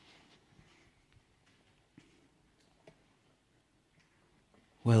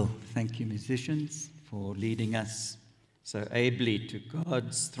Well, thank you, musicians, for leading us so ably to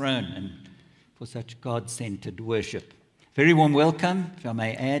God's throne and for such God-centered worship. Very warm welcome, if I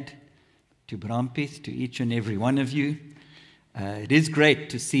may add, to Brampith, to each and every one of you. It is great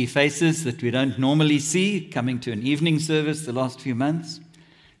to see faces that we don't normally see coming to an evening service the last few months.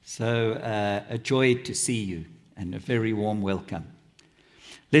 So a joy to see you and a very warm welcome.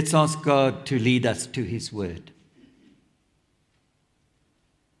 Let's ask God to lead us to His word.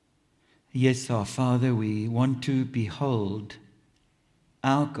 Yes, our Father, we want to behold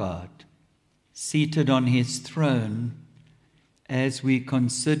our God seated on His throne as we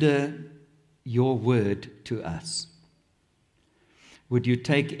consider your word to us. Would you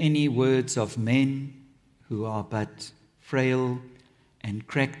take any words of men who are but frail and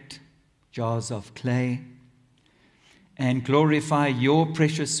cracked jars of clay and glorify your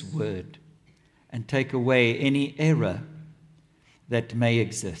precious word and take away any error that may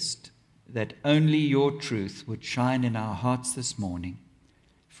exist, that only your truth would shine in our hearts this morning.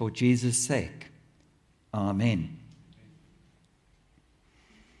 For Jesus' sake, amen.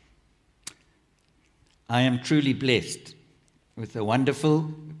 I am truly blessed with a wonderful,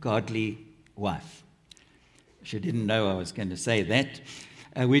 godly wife. She didn't know I was going to say that.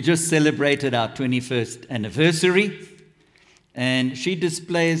 We just celebrated our 21st anniversary, and she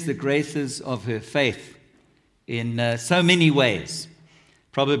displays the graces of her faith in so many ways.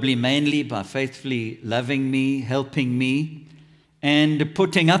 Probably mainly by faithfully loving me, helping me, and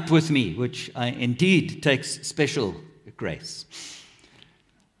putting up with me, which indeed takes special grace.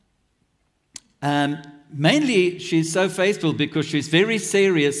 Mainly, she's so faithful because she's very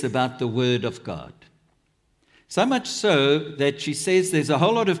serious about the Word of God. So much so that she says there's a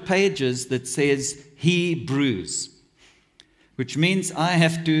whole lot of pages that says Hebrews, which means I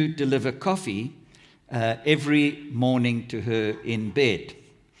have to deliver coffee every morning to her in bed.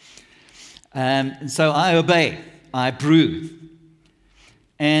 So I obey, I brew.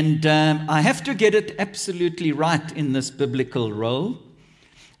 And I have to get it absolutely right in this biblical role.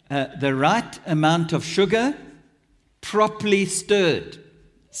 The right amount of sugar, properly stirred.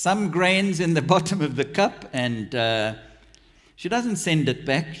 Some grains in the bottom of the cup, and she doesn't send it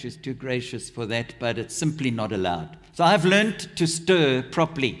back. She's too gracious for that, but it's simply not allowed. So I've learned to stir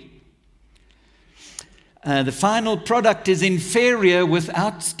properly. The final product is inferior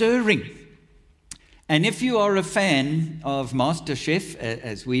without stirring. And if you are a fan of MasterChef,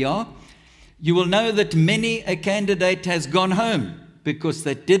 as we are, you will know that many a candidate has gone home because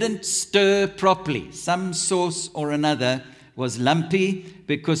they didn't stir properly. Some sauce or another was lumpy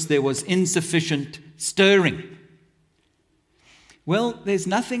because there was insufficient stirring. Well, there's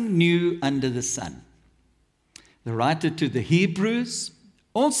nothing new under the sun. The writer to the Hebrews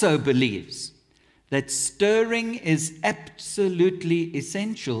also believes that stirring is absolutely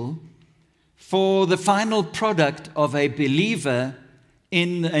essential for the final product of a believer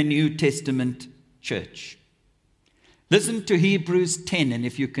in a New Testament church. Listen to Hebrews 10, and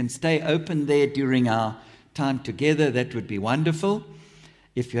if you can stay open there during our time together, that would be wonderful,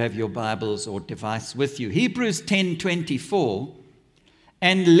 if you have your Bibles or device with you. Hebrews 10:24,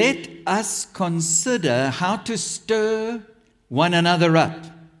 and let us consider how to stir one another up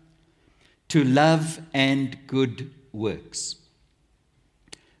to love and good works,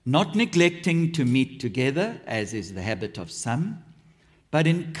 not neglecting to meet together, as is the habit of some, but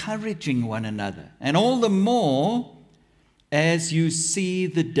encouraging one another, and all the more as you see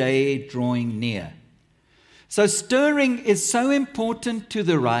the day drawing near. So stirring is so important to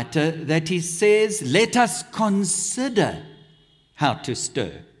the writer that he says, let us consider how to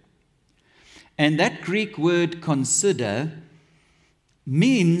stir. And that Greek word consider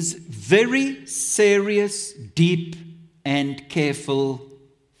means very serious, deep, and careful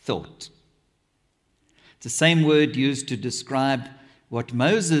thought. It's the same word used to describe what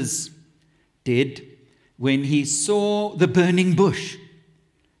Moses did when he saw the burning bush.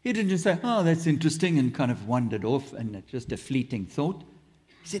 He didn't just say, oh, that's interesting, and kind of wandered off, and it's just a fleeting thought.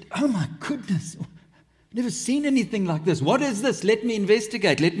 He said, oh my goodness, I've never seen anything like this. What is this? Let me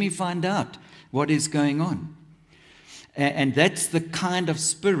investigate. Let me find out what is going on. And that's the kind of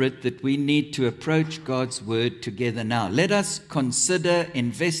spirit that we need to approach God's word together now. Let us consider,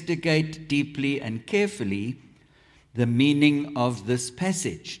 investigate deeply and carefully the meaning of this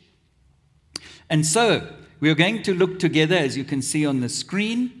passage. And so, we are going to look together, as you can see on the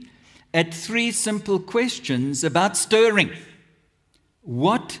screen, at three simple questions about stirring.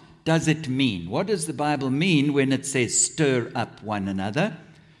 What does it mean? What does the Bible mean when it says stir up one another?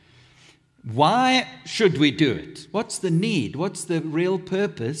 Why should we do it? What's the need? What's the real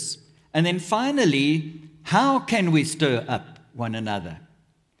purpose? And then finally, how can we stir up one another?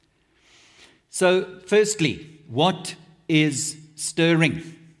 So, firstly, what is stirring?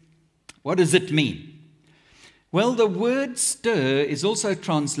 What does it mean? Well, the word stir is also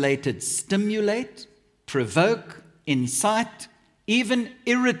translated stimulate, provoke, incite, even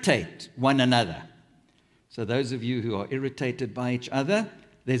irritate one another. So those of you who are irritated by each other,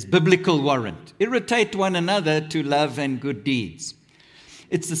 there's biblical warrant. Irritate one another to love and good deeds.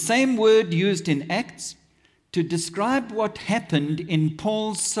 It's the same word used in Acts to describe what happened in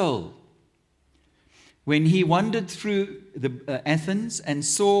Paul's soul when he wandered through Athens and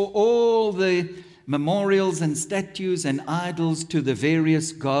saw all the memorials and statues and idols to the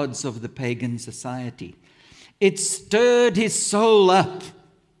various gods of the pagan society. It stirred his soul up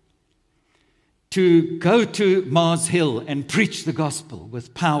to go to Mars Hill and preach the gospel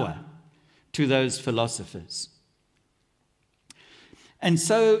with power to those philosophers. And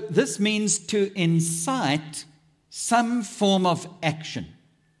so this means to incite some form of action.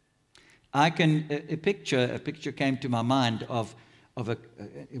 A picture came to my mind of a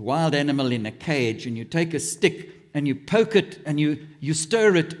wild animal in a cage, and you take a stick and you poke it and you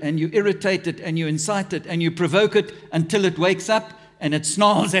stir it and you irritate it and you incite it and you provoke it until it wakes up and it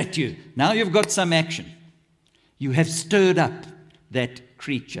snarls at you. Now you've got some action. You have stirred up that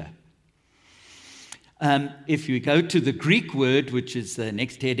creature. If you go to the Greek word, which is the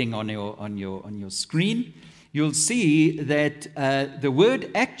next heading on your screen, you'll see that the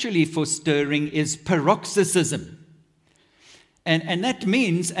word actually for stirring is paroxysm. And that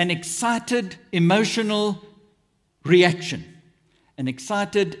means an excited emotional reaction. An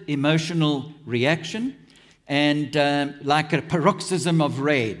excited emotional reaction, and like a paroxysm of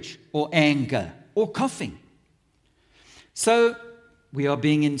rage or anger or coughing. So we are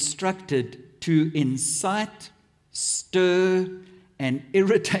being instructed to incite, stir, and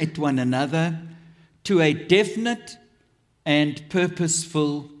irritate one another to a definite and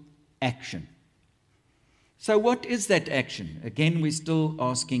purposeful action. So what is that action? Again, we're still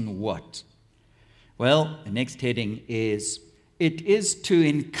asking what? Well, the next heading is, it is to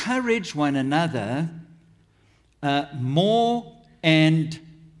encourage one another more and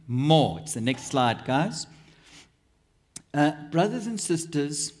more. It's the next slide, guys. Brothers and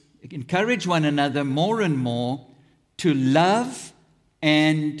sisters, encourage one another more and more to love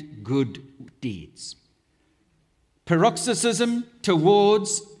and good deeds. Paroxysm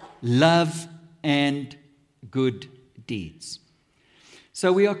towards love and good deeds.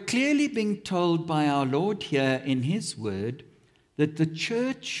 So we are clearly being told by our Lord here in His Word that the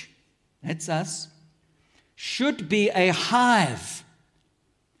church, that's us, should be a hive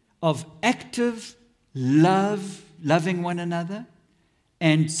of active love, loving one another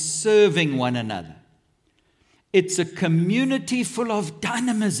and serving one another. It's a community full of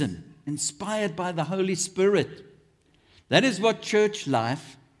dynamism, inspired by the Holy Spirit. That is what church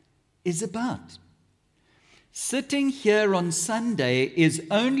life is about. Sitting here on Sunday is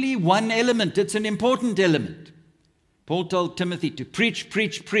only one element. It's an important element. Paul told Timothy to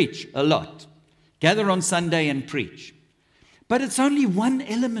preach a lot. Gather on Sunday and preach. But it's only one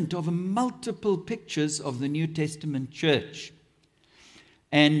element of multiple pictures of the New Testament church.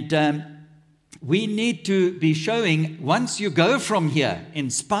 And we need to be showing, once you go from here,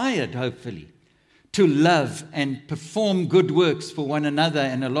 inspired hopefully, to love and perform good works for one another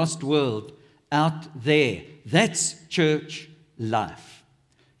in a lost world out there. That's church life.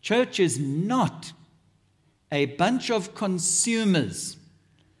 Church is not a bunch of consumers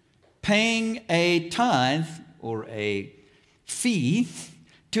paying a tithe or a fee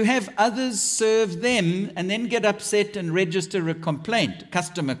to have others serve them and then get upset and register a complaint,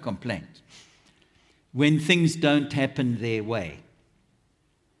 customer complaint, when things don't happen their way.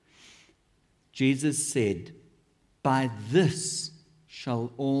 Jesus said, "By this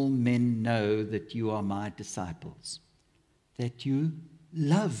shall all men know that you are my disciples, that you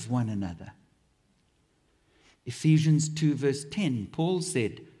love one another." Ephesians 2 verse 10, Paul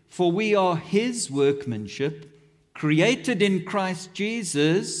said, "For we are his workmanship, created in Christ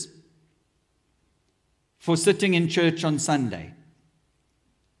Jesus for sitting in church on Sunday."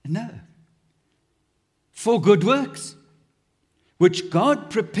 No. For good works, which God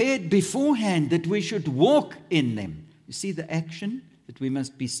prepared beforehand that we should walk in them. You see the action that we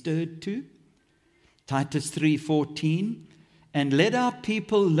must be stirred to? Titus 3:14, "And let our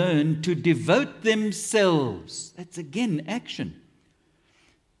people learn to devote themselves," that's again action,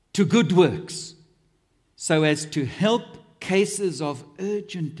 "to good works, so as to help cases of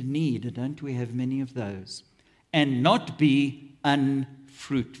urgent need," don't we have many of those, "and not be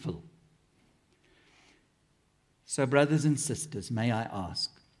unfruitful." So, brothers and sisters, may I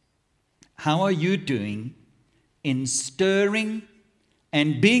ask, how are you doing in stirring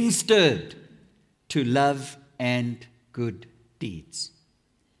and being stirred to love and good deeds?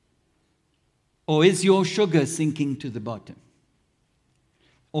 Or is your sugar sinking to the bottom?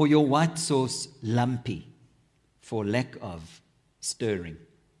 Or your white sauce lumpy for lack of stirring?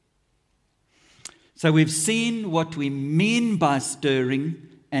 So we've seen what we mean by stirring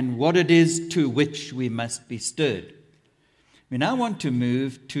and what it is to which we must be stirred. We now want to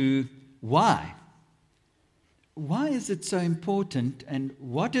move to why. Why is it so important, and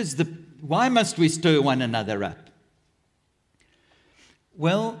why must we stir one another up?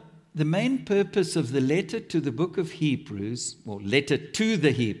 Well, the main purpose of the letter to the book of Hebrews, or letter to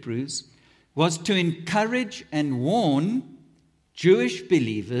the Hebrews, was to encourage and warn Jewish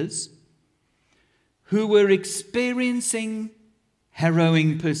believers who were experiencing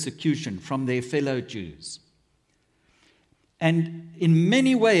harrowing persecution from their fellow Jews. And in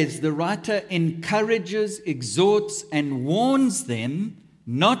many ways, the writer encourages, exhorts, and warns them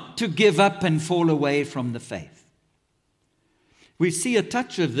not to give up and fall away from the faith. We see a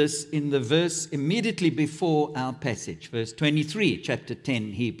touch of this in the verse immediately before our passage, verse 23, chapter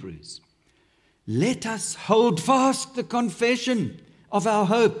 10, Hebrews. Let us hold fast the confession of our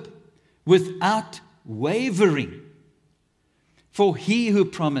hope without wavering, for he who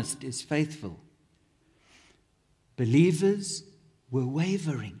promised is faithful. Believers were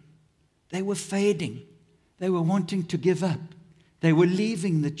wavering. They were fading. They were wanting to give up. They were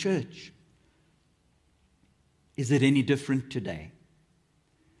leaving the church. Is it any different today?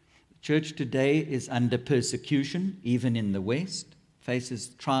 The church today is under persecution, even in the West, faces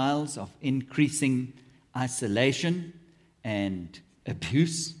trials of increasing isolation and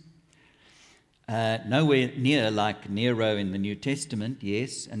abuse. Nowhere near like Nero in the New Testament,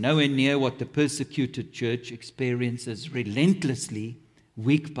 yes, and nowhere near what the persecuted church experiences relentlessly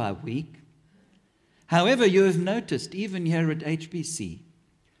week by week. However, you have noticed, even here at HBC,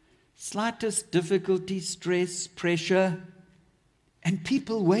 slightest difficulty, stress, pressure, and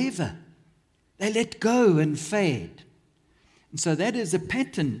people waver. They let go and fade. And so that is a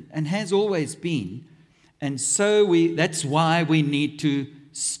pattern and has always been. And so that's why we need to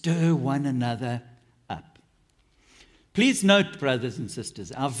stir one another up. Please note, brothers and sisters,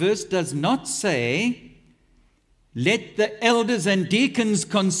 our verse does not say, let the elders and deacons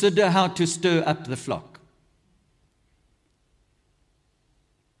consider how to stir up the flock.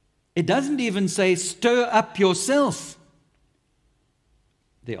 It doesn't even say, stir up yourself.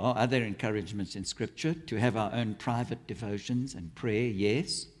 There are other encouragements in Scripture to have our own private devotions and prayer,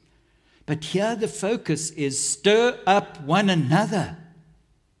 yes. But here the focus is stir up one another.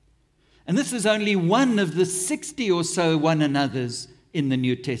 And this is only one of the 60 or so one another's in the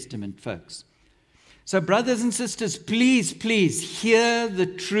New Testament, folks. So, brothers and sisters, please, please hear the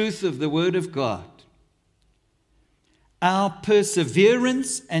truth of the Word of God. Our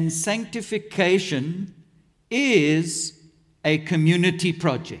perseverance and sanctification is a community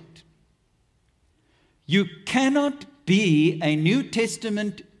project. You cannot be a New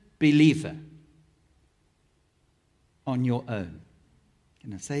Testament believer on your own.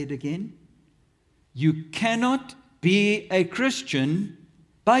 Can I say it again? You cannot be a Christian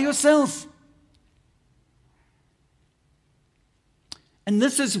by yourself. And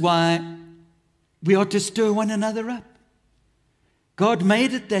this is why we are to stir one another up. God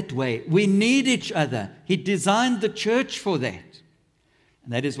made it that way. We need each other. He designed the church for that.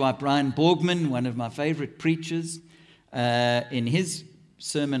 And that is why Brian Borgman, one of my favorite preachers, in his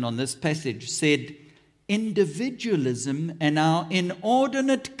sermon on this passage said, individualism and our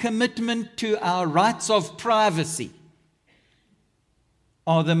inordinate commitment to our rights of privacy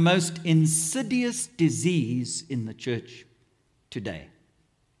are the most insidious disease in the church today.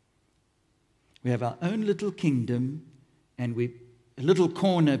 We have our own little kingdom, and a little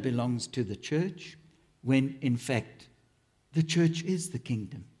corner belongs to the church, when in fact the church is the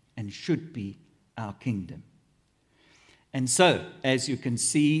kingdom and should be our kingdom. And so, as you can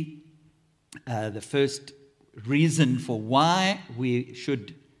see, the first reason for why we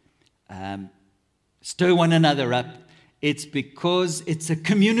should stir one another up, it's because it's a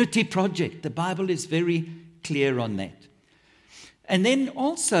community project. The Bible is very clear on that. And then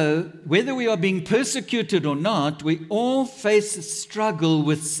also, whether we are being persecuted or not, we all face a struggle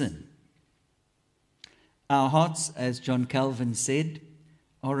with sin. Our hearts, as John Calvin said,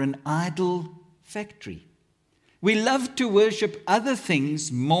 are an idol factory. We love to worship other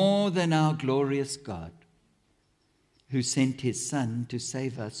things more than our glorious God, who sent his Son to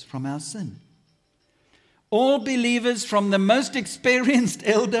save us from our sin. All believers, from the most experienced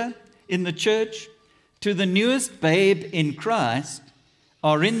elder in the church to the newest babe in Christ,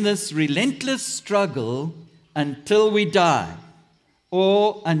 are in this relentless struggle until we die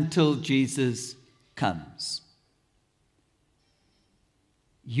or until Jesus comes,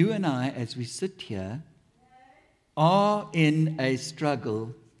 you and I, as we sit here, are in a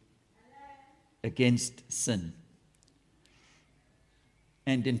struggle against sin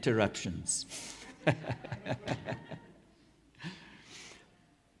and interruptions.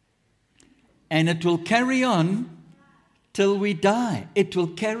 And it will carry on till we die. It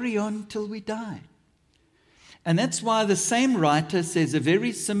will carry on till we die. And that's why the same writer says a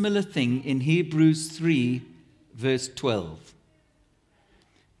very similar thing in Hebrews 3, verse 12.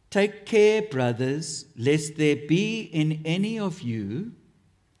 Take care, brothers, lest there be in any of you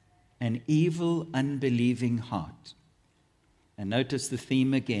an evil, unbelieving heart. And notice the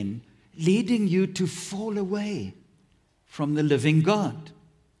theme again, leading you to fall away from the living God.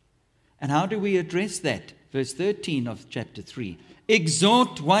 And how do we address that? Verse 13 of chapter 3.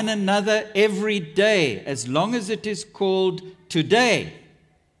 Exhort one another every day, as long as it is called today,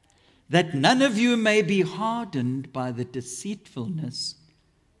 that none of you may be hardened by the deceitfulness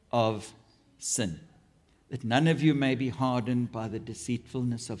of sin. That none of you may be hardened by the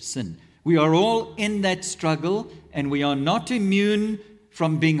deceitfulness of sin. We are all in that struggle, and we are not immune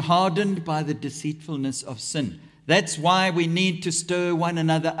from being hardened by the deceitfulness of sin. That's why we need to stir one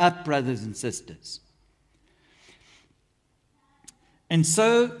another up, brothers and sisters. And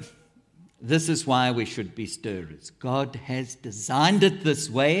so, this is why we should be stirrers. God has designed it this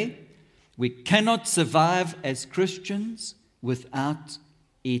way. We cannot survive as Christians without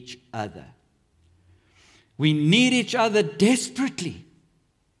each other. We need each other desperately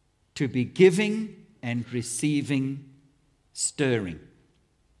to be giving and receiving stirring.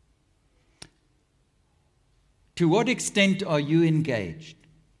 To what extent are you engaged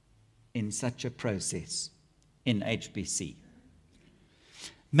in such a process in HBC?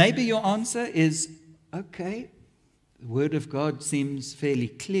 Maybe your answer is, okay, the Word of God seems fairly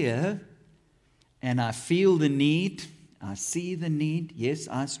clear, and I feel the need, I see the need. Yes,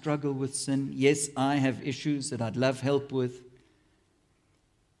 I struggle with sin. Yes, I have issues that I'd love help with.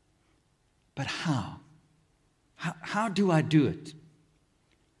 But how? How do I do it?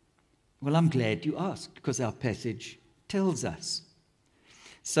 Well, I'm glad you asked, because our passage tells us.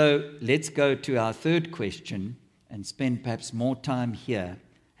 So let's go to our third question and spend perhaps more time here.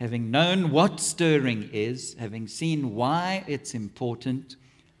 Having known what stirring is, having seen why it's important,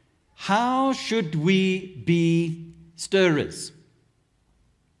 how should we be stirrers?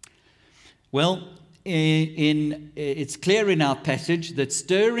 Well, it's clear in our passage that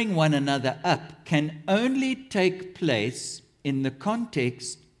stirring one another up can only take place in the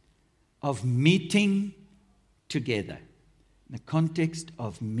context of meeting together. In the context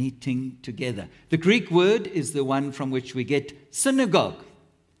of meeting together. The Greek word is the one from which we get synagogue,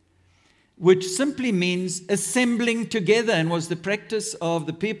 which simply means assembling together, and was the practice of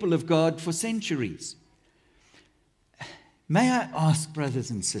the people of God for centuries. May I ask, brothers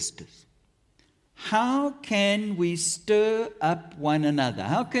and sisters, how can we stir up one another?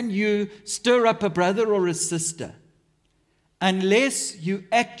 How can you stir up a brother or a sister unless you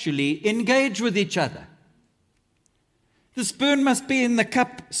actually engage with each other? The spoon must be in the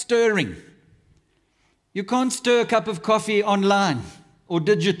cup stirring. You can't stir a cup of coffee online or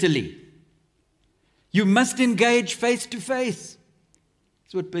digitally. You must engage face to face.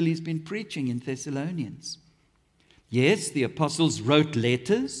 That's what Billy's been preaching in Thessalonians. Yes, the apostles wrote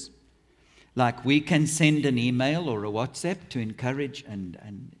letters, like we can send an email or a WhatsApp to encourage and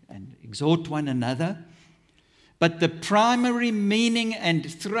exhort one another. But the primary meaning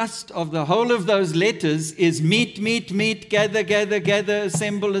and thrust of the whole of those letters is meet, meet, meet, gather, gather, gather,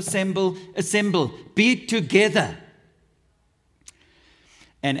 assemble, assemble, assemble. Be together.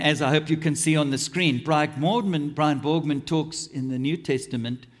 And as I hope you can see on the screen, Brian Borgman talks in the New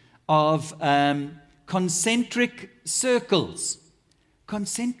Testament of concentric circles.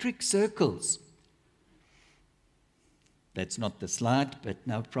 Concentric circles. That's not the slide, but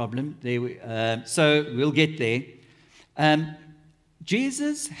no problem. So we'll get there.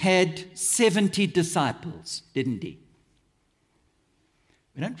 Jesus had 70 disciples, didn't he?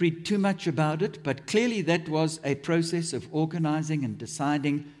 We don't read too much about it, but clearly that was a process of organizing and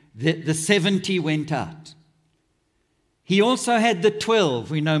deciding that the 70 went out. He also had the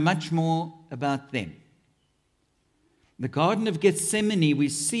 12. We know much more about them. In the Garden of Gethsemane, we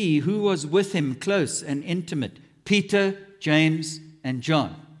see who was with him close and intimate. Peter, James, and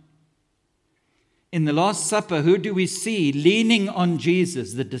John. In the Last Supper, who do we see leaning on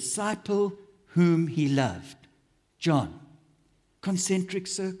Jesus? The disciple whom he loved, John. Concentric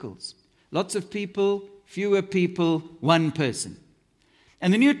circles. Lots of people, fewer people, one person.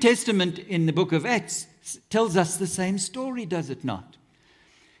 And the New Testament in the book of Acts tells us the same story, does it not?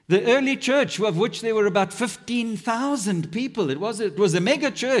 The early church, of which there were about 15,000 people, it was a mega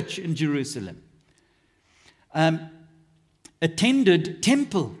church in Jerusalem, attended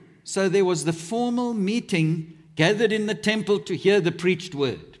temple. So there was the formal meeting, gathered in the temple to hear the preached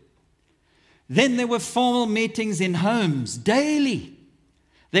word. Then there were formal meetings in homes daily.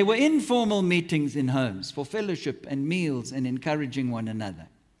 There were informal meetings in homes for fellowship and meals and encouraging one another.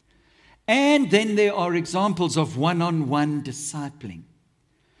 And then there are examples of one-on-one discipling.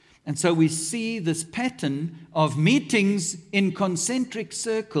 And so we see this pattern of meetings in concentric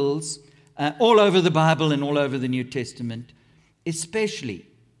circles all over the Bible and all over the New Testament, especially.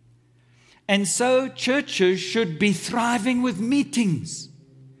 And so churches should be thriving with meetings,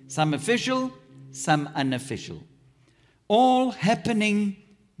 some official, some unofficial, all happening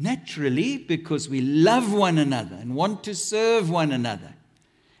naturally because we love one another and want to serve one another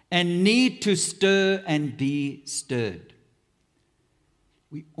and need to stir and be stirred.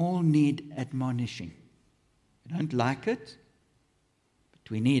 We all need admonishing. We don't like it, but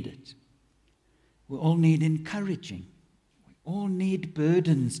we need it. We all need encouraging. We all need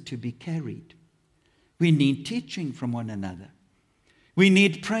burdens to be carried. We need teaching from one another. We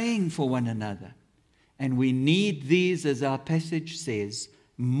need praying for one another. And we need these, as our passage says,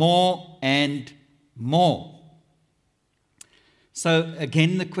 more and more. So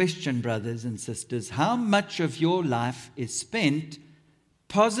again, the question, brothers and sisters, how much of your life is spent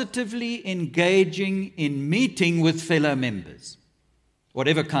positively engaging in meeting with fellow members,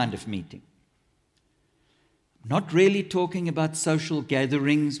 whatever kind of meeting? I'm not really talking about social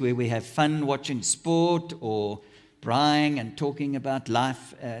gatherings where we have fun watching sport or braaiing and talking about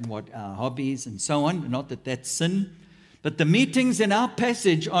life and what our hobbies and so on. Not that that's sin. But the meetings in our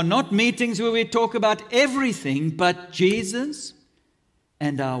passage are not meetings where we talk about everything but Jesus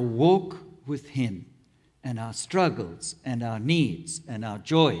and our walk with Him and our struggles and our needs and our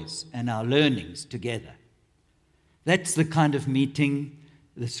joys and our learnings together. That's the kind of meeting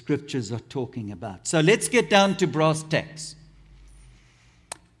the Scriptures are talking about. So let's get down to brass tacks.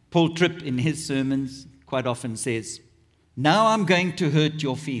 Paul Tripp in his sermons quite often says, now I'm going to hurt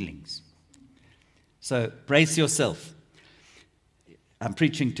your feelings. So brace yourself. I'm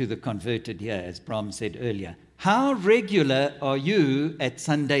preaching to the converted here, as Bram said earlier. How regular are you at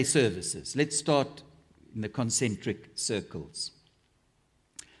Sunday services? Let's start in the concentric circles.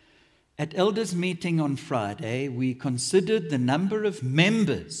 At elders' meeting on Friday, we considered the number of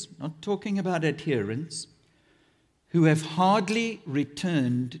members, not talking about adherents, who have hardly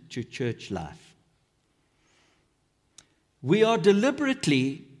returned to church life. We are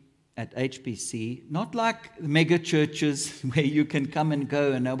deliberately at HBC, not like mega churches where you can come and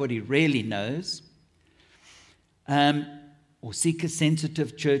go and nobody really knows, or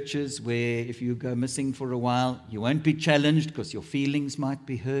seeker-sensitive churches where if you go missing for a while, you won't be challenged because your feelings might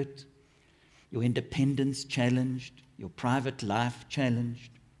be hurt, your independence challenged, your private life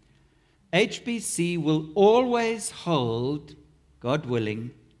challenged. HBC will always hold, God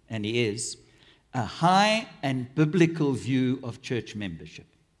willing, and He is, a high and biblical view of church membership.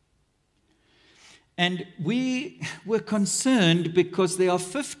 And we were concerned because there are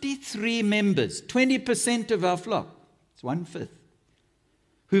 53 members, 20% of our flock, it's 1/5,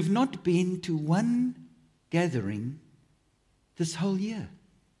 who've not been to one gathering this whole year.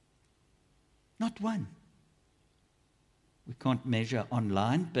 Not one. We can't measure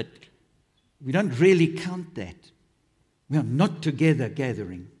online, but we don't really count that. We are not together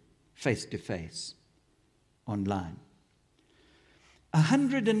gathering face to face online.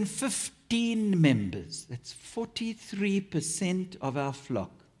 115 members, that's 43% of our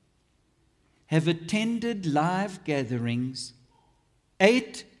flock, have attended live gatherings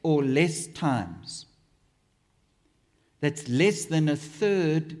 8 or less times. That's less than a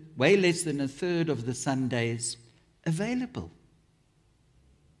third, way less than a third of the Sundays available.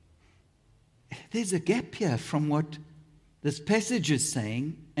 There's a gap here from what this passage is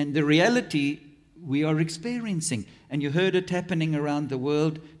saying and the reality we are experiencing. And you heard it happening around the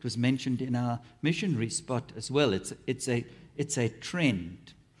world. It was mentioned in our missionary spot as well. It's a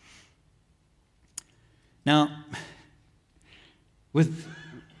trend. Now,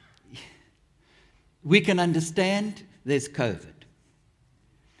 we can understand there's COVID.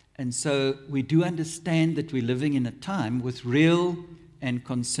 And so we do understand that we're living in a time with real and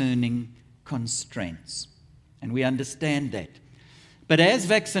concerning constraints. And we understand that. But as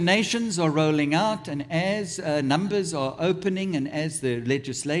vaccinations are rolling out and as numbers are opening and as the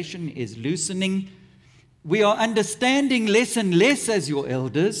legislation is loosening, we are understanding less and less as your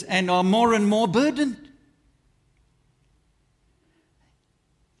elders and are more and more burdened.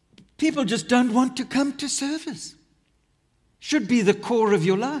 People just don't want to come to service. should be the core of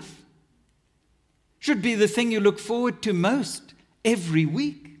your life, should be the thing you look forward to most every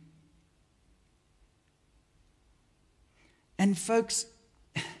week. And folks,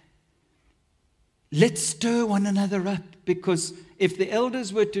 let's stir one another up, because if the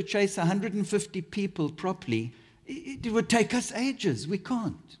elders were to chase 150 people properly, it would take us ages. We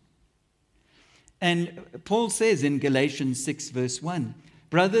can't. And Paul says in Galatians 6 verse 1,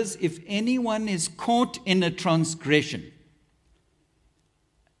 brothers, if anyone is caught in a transgression,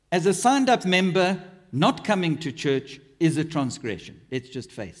 as a signed up member, not coming to church is a transgression. Let's just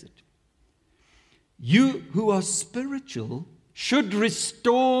face it. You who are spiritual should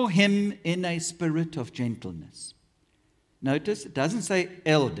restore him in a spirit of gentleness. Notice, it doesn't say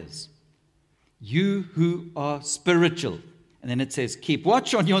elders. You who are spiritual. And then it says, keep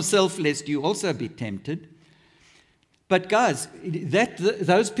watch on yourself lest you also be tempted. But guys,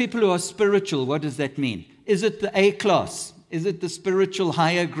 those people who are spiritual, what does that mean? Is it the A class? Is it the spiritual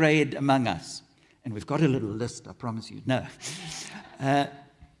higher grade among us? And we've got a little list, I promise you. No.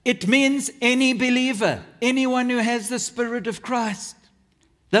 It means any believer, anyone who has the Spirit of Christ.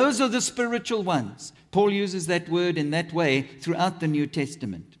 Those are the spiritual ones. Paul uses that word in that way throughout the New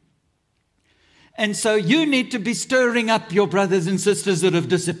Testament. And so you need to be stirring up your brothers and sisters that have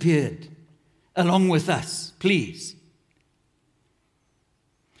disappeared along with us, please.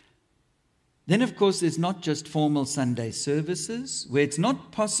 Then, of course, there's not just formal Sunday services where it's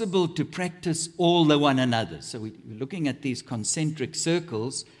not possible to practice all the one another. So we're looking at these concentric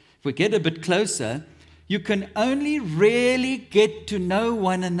circles. If we get a bit closer, you can only really get to know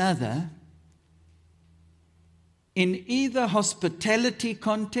one another in either hospitality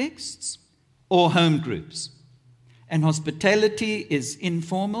contexts or home groups. And hospitality is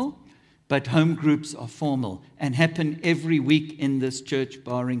informal, but home groups are formal and happen every week in this church,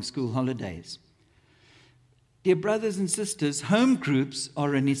 barring school holidays. Dear brothers and sisters, home groups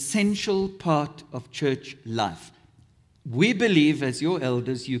are an essential part of church life. We believe, as your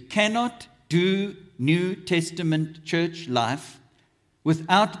elders, you cannot do New Testament church life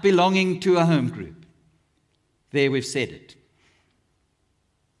without belonging to a home group. There, we've said it.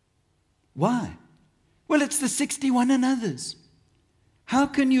 Why? Well, it's the 61 another's. How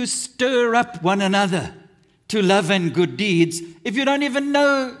can you stir up one another to love and good deeds if you don't even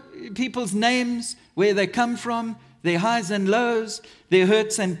know people's names, where they come from, their highs and lows, their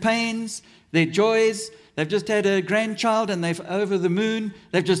hurts and pains, their joys? They've just had a grandchild and they're over the moon.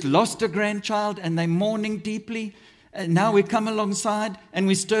 They've just lost a grandchild and they're mourning deeply. And now we come alongside and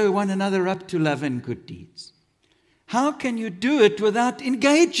we stir one another up to love and good deeds. How can you do it without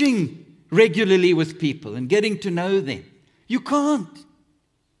engaging regularly with people and getting to know them? You can't.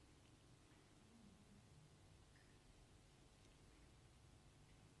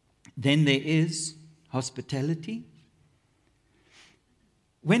 Then there is hospitality.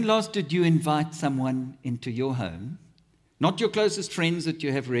 When last did you invite someone into your home? Not your closest friends that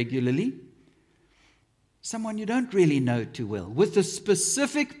you have regularly. Someone you don't really know too well, with the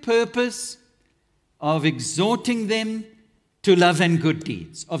specific purpose of exhorting them to love and good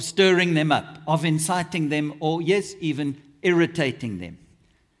deeds, of stirring them up, of inciting them, or yes, even irritating them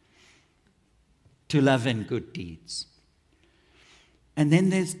to love and good deeds. And then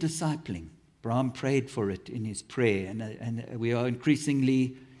there's discipling. Bram prayed for it in his prayer, and we are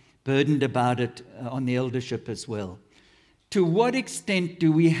increasingly burdened about it on the eldership as well. To what extent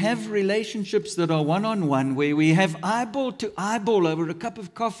do we have relationships that are one-on-one, where we have eyeball to eyeball over a cup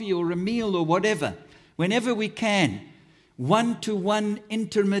of coffee or a meal or whatever, whenever we can, one-to-one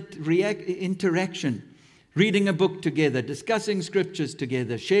intimate interaction, reading a book together, discussing scriptures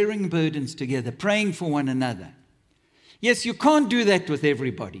together, sharing burdens together, praying for one another? Yes, you can't do that with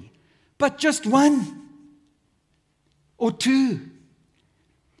everybody, but just one or two.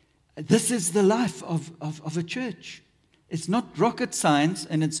 This is the life of a church. It's not rocket science,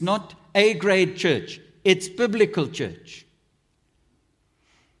 and it's not A-grade church. It's biblical church.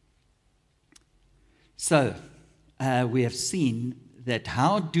 So, we have seen that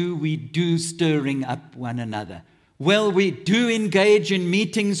how do we do stirring up one another? Well, we do engage in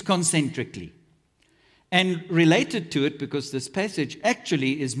meetings concentrically. And related to it, because this passage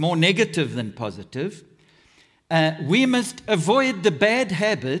actually is more negative than positive, we must avoid the bad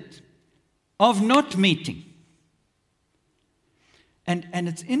habit of not meeting. And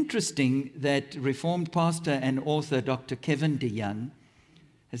it's interesting that Reformed pastor and author Dr. Kevin DeYoung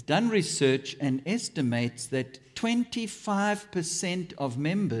has done research and estimates that 25% of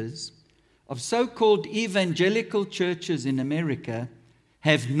members of so-called evangelical churches in America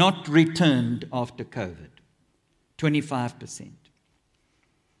have not returned after COVID. 25%.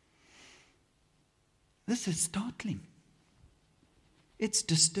 This is startling. It's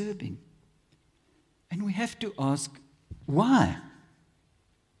disturbing. And we have to ask, why?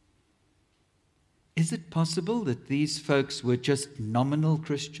 Is it possible that these folks were just nominal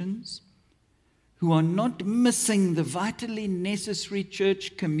Christians who are not missing the vitally necessary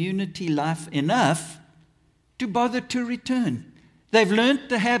church community life enough to bother to return? They've learnt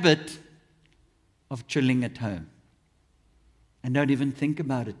the habit of chilling at home and don't even think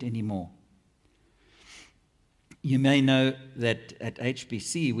about it anymore. You may know that at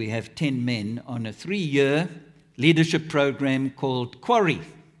HBC we have 10 men on a 3-year leadership program called Quarry.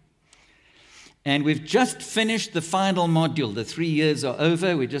 And we've just finished the final module. The 3 years are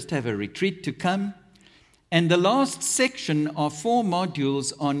over. We just have a retreat to come. And the last section are 4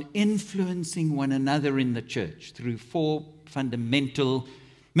 modules on influencing one another in the church through 4 fundamental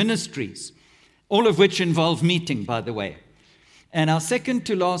ministries, all of which involve meeting, by the way. And our second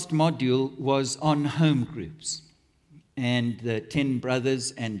to last module was on home groups. And the 10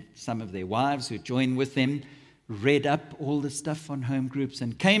 brothers and some of their wives who joined with them read up all the stuff on home groups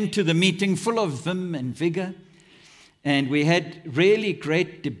and came to the meeting full of vim and vigor. And we had really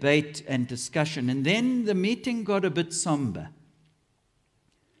great debate and discussion. And then the meeting got a bit somber,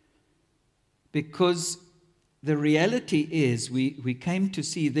 because the reality is we came to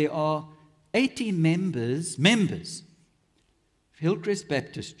see there are 80 members of Hillcrest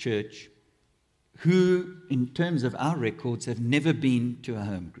Baptist Church who, in terms of our records, have never been to a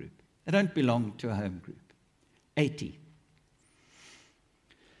home group. They don't belong to a home group. 80.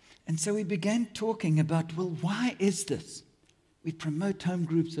 And so we began talking about, well, why is this? We promote home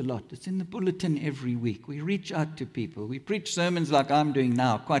groups a lot. It's in the bulletin every week. We reach out to people. We preach sermons like I'm doing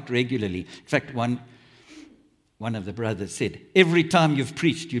now quite regularly. In fact, one of the brothers said, every time you've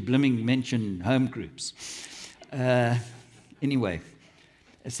preached, you blooming mention home groups. Anyway,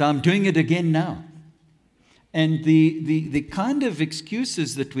 so I'm doing it again now. And the kind of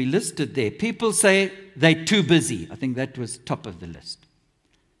excuses that we listed there, people say they're too busy. I think that was top of the list.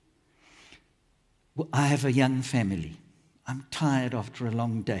 Well, I have a young family. I'm tired after a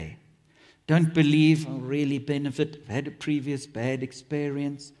long day. Don't believe I'll really benefit. I've had a previous bad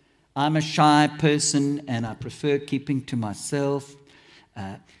experience. I'm a shy person and I prefer keeping to myself.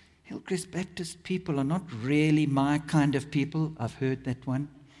 Hillcrest Baptist people are not really my kind of people. I've heard that one.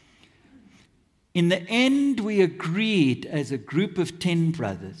 In the end, we agreed as a group of 10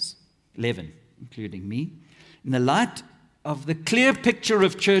 brothers, 11, including me, in the light of the clear picture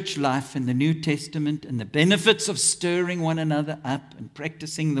of church life in the New Testament and the benefits of stirring one another up and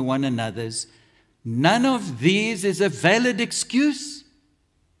practicing the one another's, none of these is a valid excuse,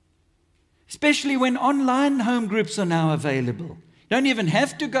 especially when online home groups are now available. You don't even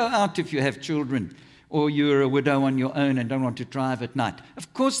have to go out if you have children, or you're a widow on your own and don't want to drive at night.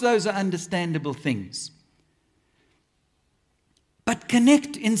 Of course, those are understandable things. But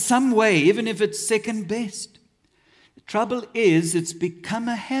connect in some way, even if it's second best. The trouble is, it's become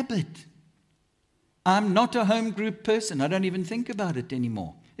a habit. I'm not a home group person. I don't even think about it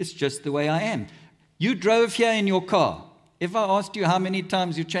anymore. It's just the way I am. You drove here in your car. If I asked you how many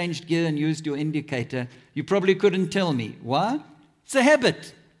times you changed gear and used your indicator, you probably couldn't tell me. Why? It's a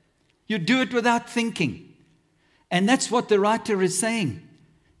habit. You do it without thinking. And that's what the writer is saying.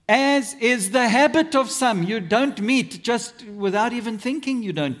 As is the habit of some, you don't meet just without even thinking,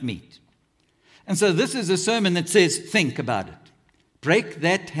 you don't meet. And so this is a sermon that says, think about it. Break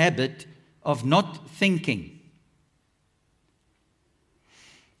that habit of not thinking.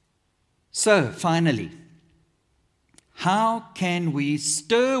 So, finally, how can we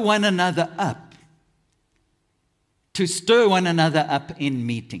stir one another up to stir one another up in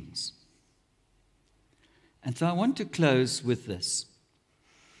meetings? And so I want to close with this.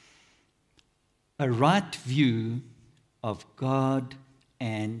 A right view of God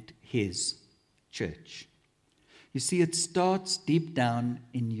and His church. You see, it starts deep down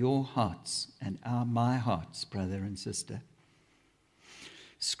in your hearts and my hearts, brother and sister.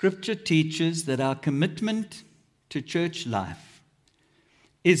 Scripture teaches that our commitment to church life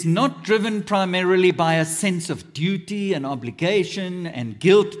is not driven primarily by a sense of duty and obligation and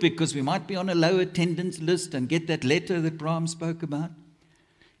guilt because we might be on a low attendance list and get that letter that Bram spoke about.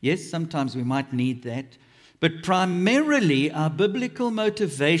 Yes, sometimes we might need that. But primarily, our biblical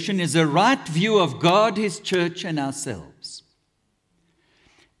motivation is a right view of God, His church, and ourselves.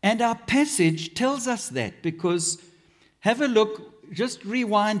 And our passage tells us that because, have a look, just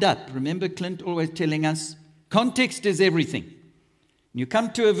rewind up. Remember Clint always telling us, context is everything. You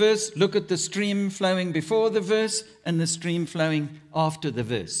come to a verse, look at the stream flowing before the verse and the stream flowing after the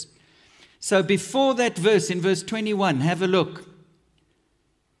verse. So before that verse, in verse 21, have a look.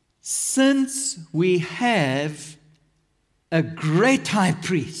 Since we have a great high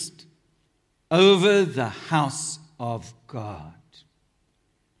priest over the house of God,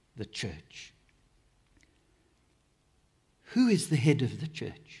 the church. Who is the head of the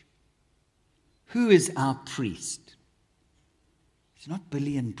church? Who is our priest? It's not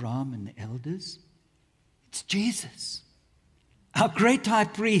Billy and Bram and the elders. It's Jesus, our great high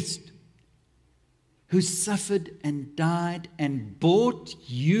priest, who suffered and died and bought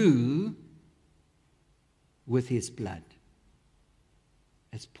you with his blood.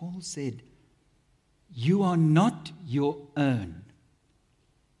 As Paul said, you are not your own.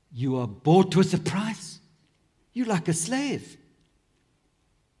 You are bought with a price. You're like a slave.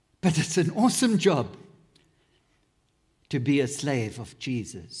 But it's an awesome job to be a slave of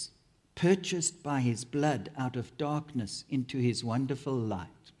Jesus, purchased by his blood out of darkness into his wonderful light.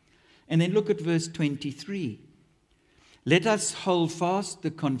 And then look at verse 23. Let us hold fast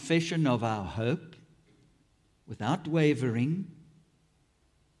the confession of our hope without wavering,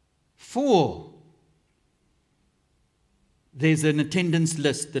 for there's an attendance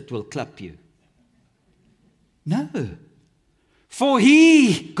list that will clap you. No. For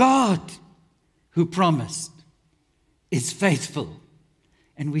he, God, who promised, is faithful.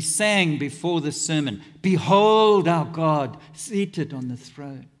 And we sang before the sermon, behold our God seated on the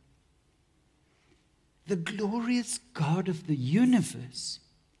throne. The glorious God of the universe,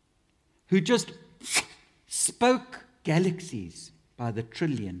 who just spoke galaxies by the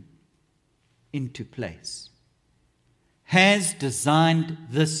trillion into place, has designed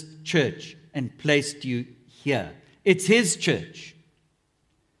this church and placed you here. It's his church.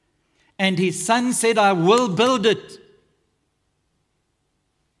 And his son said, I will build it.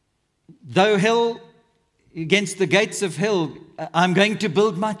 Though hell, against the gates of hell, I'm going to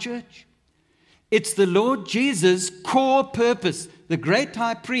build my church. It's the Lord Jesus' core purpose. The great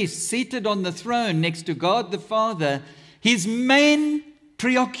high priest seated on the throne next to God the Father, his main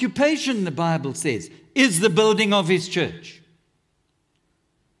preoccupation, the Bible says, is the building of his church.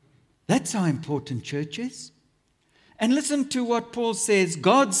 That's how important church is. And listen to what Paul says,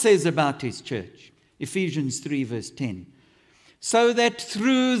 God says about his church. Ephesians 3 verse 10. So that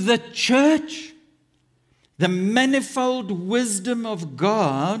through the church, the manifold wisdom of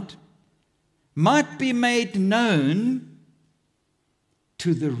God might be made known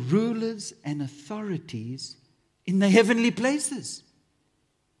to the rulers and authorities in the heavenly places.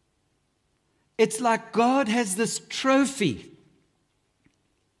 It's like God has this trophy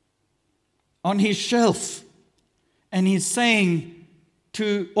on his shelf, and he's saying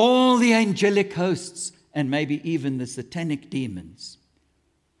to all the angelic hosts, and maybe even the satanic demons,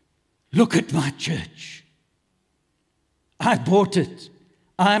 look at my church. I bought it.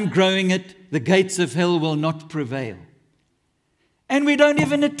 I'm growing it. The gates of hell will not prevail. And we don't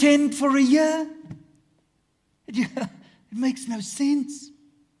even attend for a year. It makes no sense.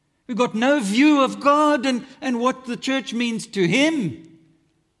 We've got no view of God and what the church means to him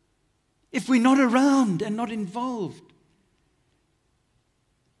if we're not around and not involved.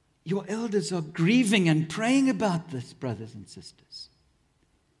 Your elders are grieving and praying about this, brothers and sisters.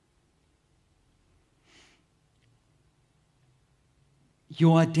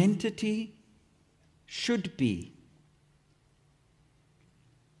 Your identity should be,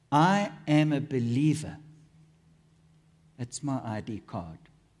 I am a believer. That's my ID card.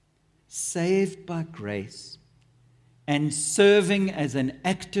 Saved by grace and serving as an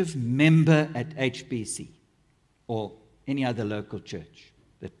active member at HBC or any other local church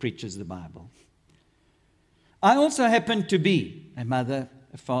that preaches the Bible. I also happen to be a mother,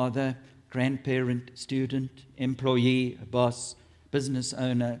 a father, grandparent, student, employee, a boss, business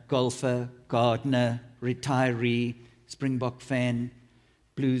owner, golfer, gardener, retiree, Springbok fan,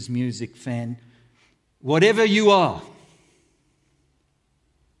 blues music fan. Whatever you are,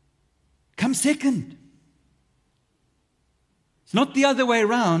 come second. It's not the other way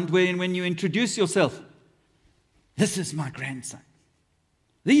around when you introduce yourself. This is my grandson.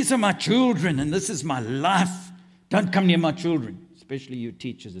 These are my children, and this is my life. Don't come near my children, especially you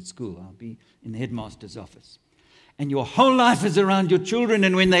teachers at school. I'll be in the headmaster's office. And your whole life is around your children,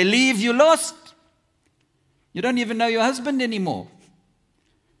 and when they leave, you're lost. You don't even know your husband anymore.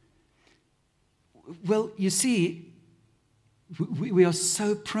 Well, you see, we are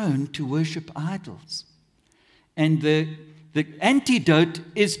so prone to worship idols. And the antidote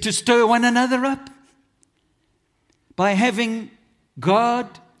is to stir one another up by having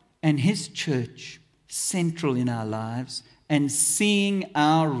God and his church central in our lives and seeing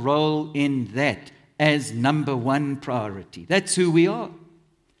our role in that as number one priority. That's who we are.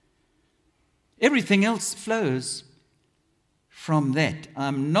 Everything else flows from that.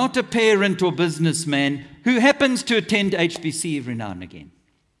 I'm not a parent or businessman who happens to attend HBC every now and again.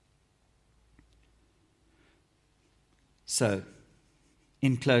 So,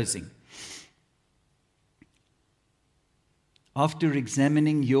 in closing, after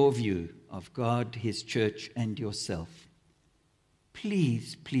examining your view of God, His church, and yourself,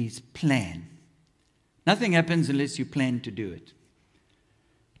 please plan. Nothing happens unless you plan to do it.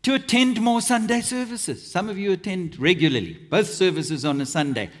 To attend more Sunday services. Some of you attend regularly, both services on a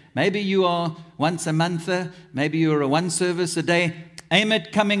Sunday. Maybe you are once a monther, maybe you're a one service a day. Aim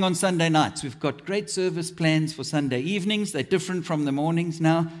at coming on Sunday nights. We've got great service plans for Sunday evenings. They're different from the mornings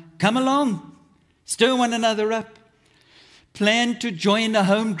now. Come along. Stir one another up. Plan to join a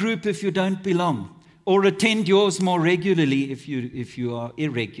home group if you don't belong, or attend yours more regularly if you are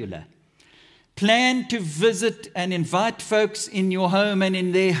irregular. Plan to visit and invite folks in your home and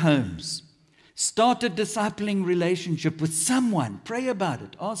in their homes. Start a discipling relationship with someone. Pray about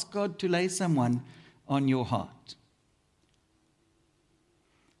it. Ask God to lay someone on your heart.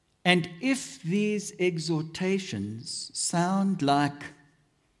 And if these exhortations sound like,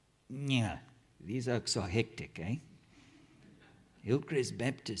 yeah, these oaks are hectic, eh? Hillcrest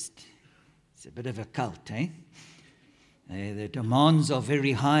Baptist, it's a bit of a cult, eh? The demands are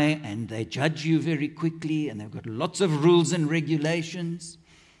very high and they judge you very quickly and they've got lots of rules and regulations.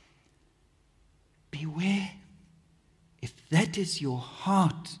 Beware. If that is your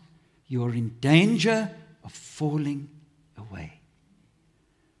heart, you're in danger of falling away.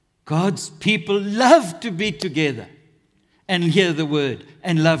 God's people love to be together and hear the word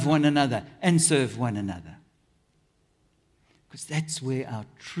and love one another and serve one another. Because that's where our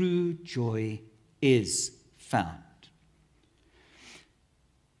true joy is found.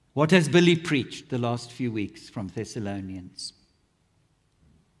 What has Billy preached the last few weeks from Thessalonians?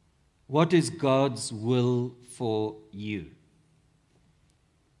 What is God's will for you?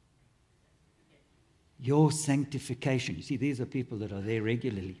 Your sanctification. You see, these are people that are there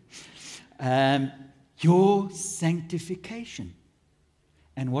regularly. Your sanctification.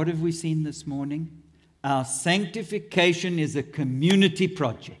 And what have we seen this morning? Our sanctification is a community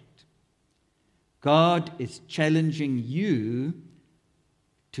project. God is challenging you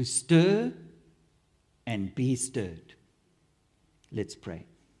to stir and be stirred. Let's pray.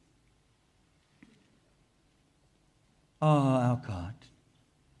 Oh, our God,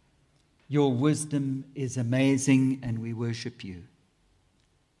 your wisdom is amazing and we worship you.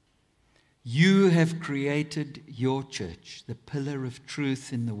 You have created your church, the pillar of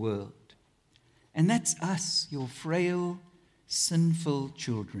truth in the world. And that's us, your frail, sinful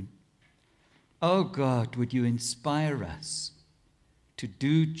children. Oh God, would you inspire us to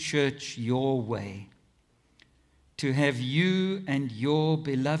do church your way, to have you and your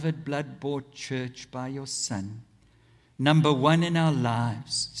beloved blood-bought church by your Son, number one in our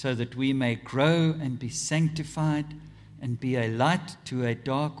lives, so that we may grow and be sanctified and be a light to a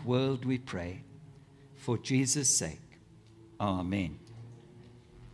dark world, we pray. For Jesus' sake, amen.